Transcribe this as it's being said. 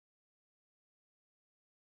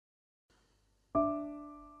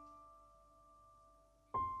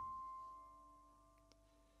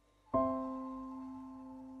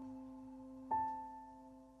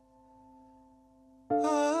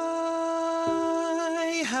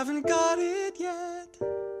haven't got it yet,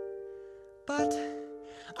 but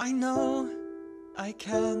I know I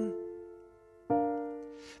can.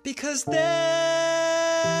 Because there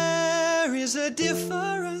is a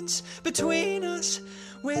difference between us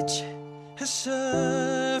which has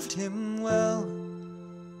served him well,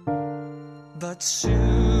 but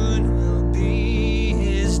soon will be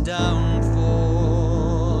his downfall.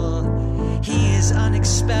 He is an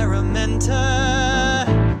experimenter,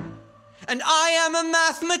 and I am a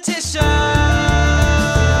mathematician.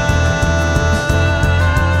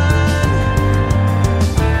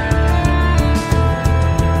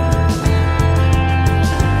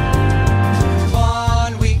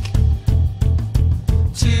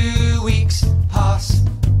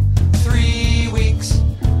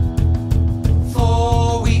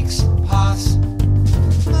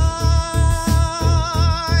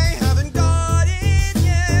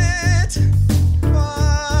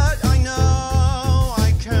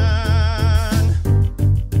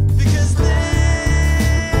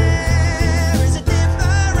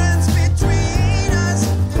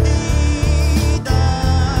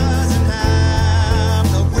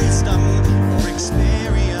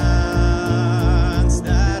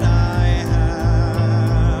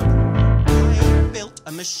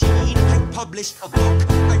 A book,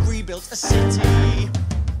 I rebuilt a city,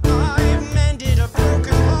 I mended a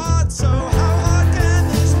broken heart, so how hard can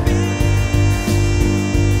this be?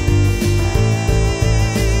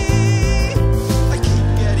 I keep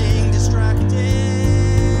getting distracted,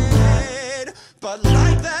 but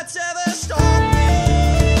like that's ever stopped me.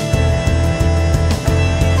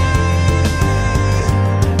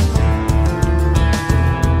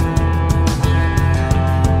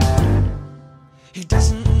 He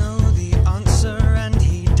doesn't know the answer, and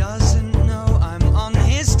he doesn't know I'm on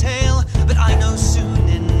his tail, but I know soon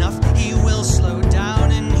enough he will slow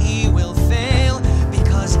down and he will fail,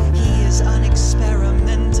 because he is an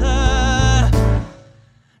experimenter,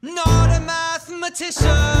 not a mathematician.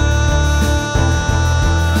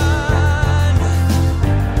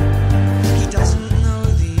 He doesn't know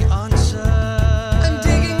the answer. I'm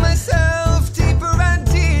digging myself deeper and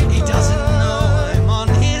deeper. He doesn't know I'm on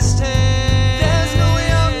his tail.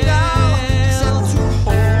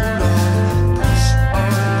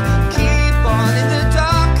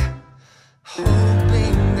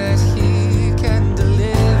 Hoping that he can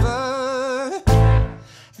deliver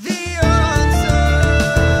the answer.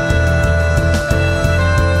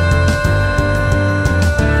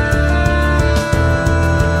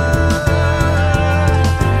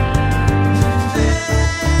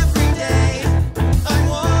 Every day I'm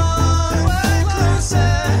one way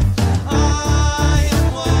closer. I am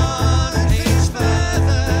one page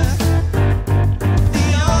further. The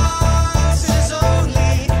answer's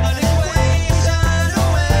only an equation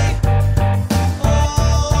away.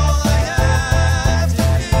 All I have to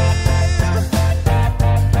give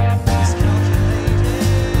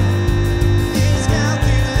is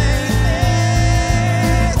calculated.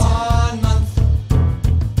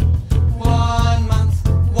 1 month,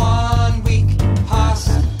 1 week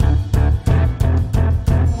passed.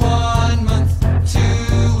 1 month,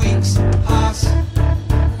 2 weeks passed.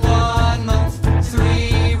 1 month,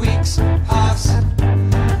 3 weeks passed.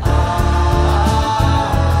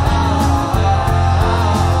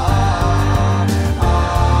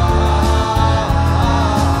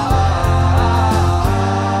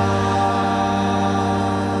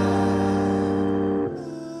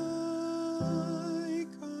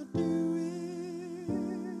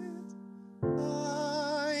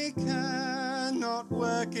 I cannot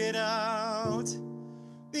work it out.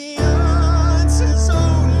 The answer's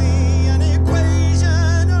only an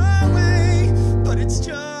equation away, but it's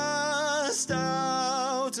just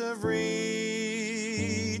out of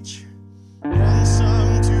reach. One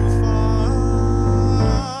sum too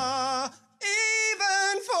far,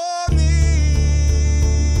 even for me.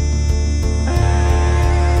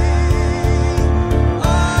 I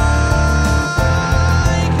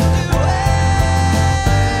can do it.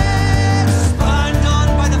 Burned on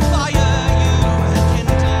by the fire you had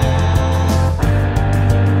kindled.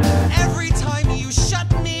 Every time you shut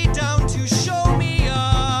me down to show me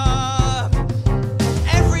up.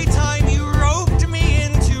 Every time you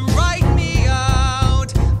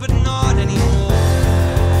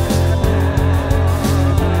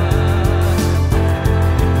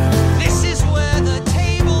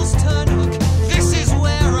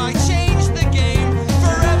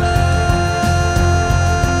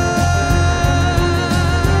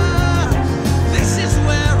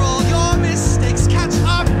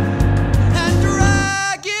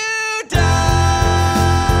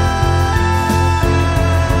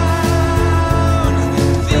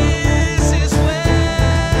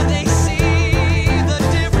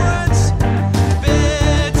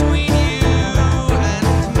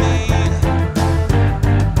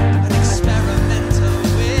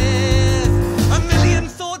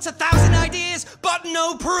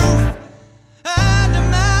no proof.